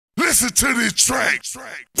Listen to this track.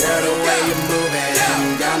 Girl, the way you moving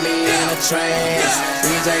got me in a trance.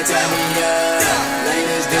 DJ, turn me up.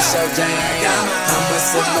 Ladies, this your jam. I'ma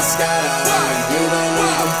sip Moscato. You gon'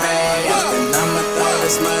 lose them pants. And I'ma throw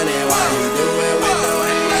this money while you do it with no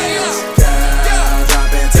hands. Girl,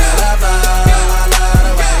 drop it to the floor. I love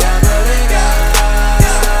the way you put it down.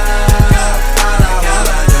 All I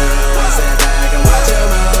wanna do is sit back and watch you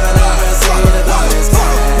move and oversee the bonus cash.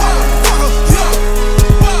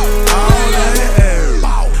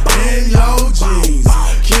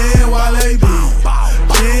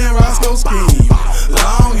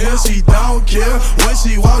 She don't care when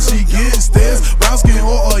she walks, she gets this brown skin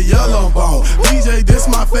or a yellow bone. DJ, this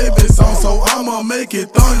my favorite song, so I'ma make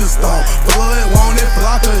it thunderstorm. Blood, want it,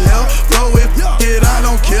 flock of hell, blow it, I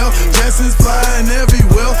don't care. Jessens flying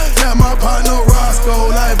everywhere. Got my partner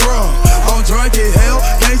Roscoe like, bro, I'm drunk as hell,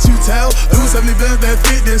 can't you tell? Do 70 bands that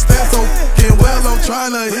fit this stat so f***ing well. I'm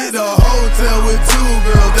tryna hit the hotel with 2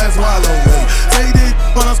 girls, that's Wallow Way. Take this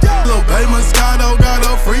on a little baby Moscato, got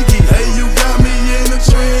a freaky. Hey, you got me in the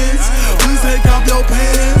trance. Please take off your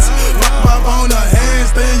pants. Pop on the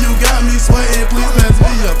handstand, you got me sweating. Please pass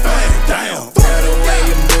me a bag. Damn. Girl, the way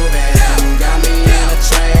you moving got me in a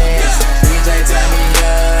trance. DJ, turn me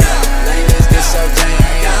up. Ladies, this your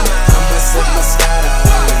jam. I'ma sip Moscato.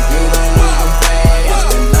 You gon' lose them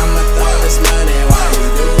pants. And I'ma throw this money while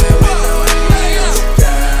you do it with no hands.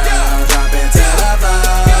 Girl, drop it to the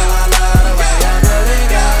floor. I love the way you put it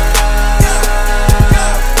down.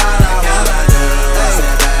 All I wanna do is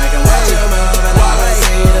sit back and watch you move and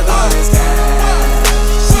oversee the bonus cash.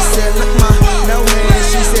 She said, look my no hands.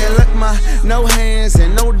 She said, look my no hands.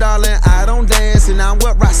 And no darling, I don't dance. And I'm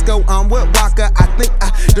with Roscoe, I'm with Walker. I think I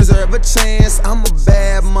deserve a chance. I'm a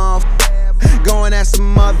bad motherfucker, going at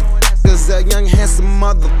some motherfuckers, a young handsome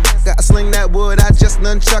motherfucker. I sling that wood, I just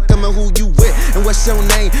nunchuck them. And who you with, and what's your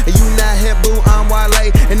name? And you not hip, boo, I'm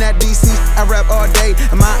Wale. And that DC, I rap all day.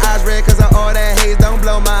 And my eyes red cause of all that haze. Don't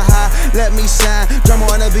blow my high, let me shine. Drum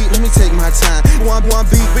on the beat, let me take my time. One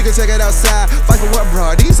beat, we can take it outside. Fight for what,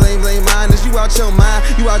 bro? These lame minders. You out your mind,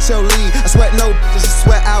 you out your league. I sweat no, just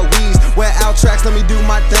sweat out weeds. Wear out tracks, let me do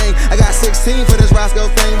my thing. I got 16 for this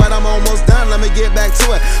Roscoe thing, but I'm almost done, let me get back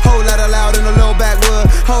to it. Whole lot of loud in a low backwood.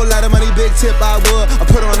 Whole lot of money, big tip I would. I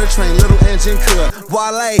put on the train, little engine could.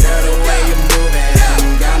 Wale. Girl, the way you moving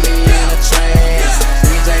got me in a trance.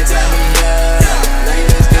 DJ, turn me up.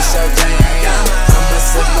 Ladies, this your jam. I'ma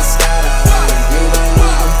sip Moscato. You gon'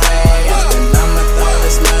 lose them pants. And I'ma throw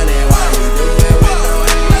this money while you do it with no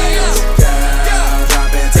hands. Girl,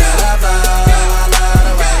 drop it to the floor. I love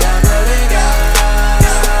the way you put it down.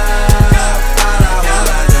 All I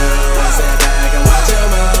wanna do is sit back and watch you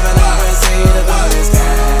move and oversee the bonus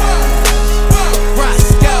cash.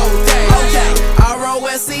 Roscoe Day, okay.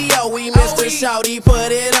 R-O-S-C-O, we Mr. Shawty,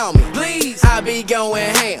 put it on me. Please, I be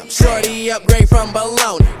going ham. Shorty upgrade from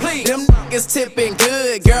bologna. Please, them niggas tipping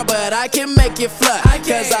good, girl, but I can make it flush.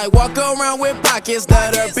 Cause I walk around with pockets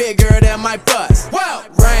that are bigger than my bust. Whoa.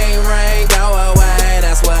 Rain, go away.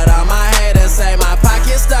 That's what all my haters say. My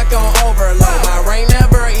pocket's stuck on overload. My rain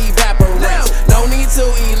never evaporates. No need to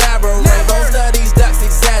elaborate. Most of these ducks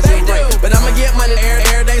exaggerate. But I'ma get money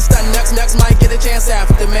air day stunt. Nucks might get a chance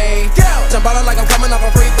after me. Jump out like I'm coming off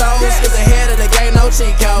a free throws. It's ahead of the game, no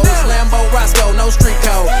cheat code.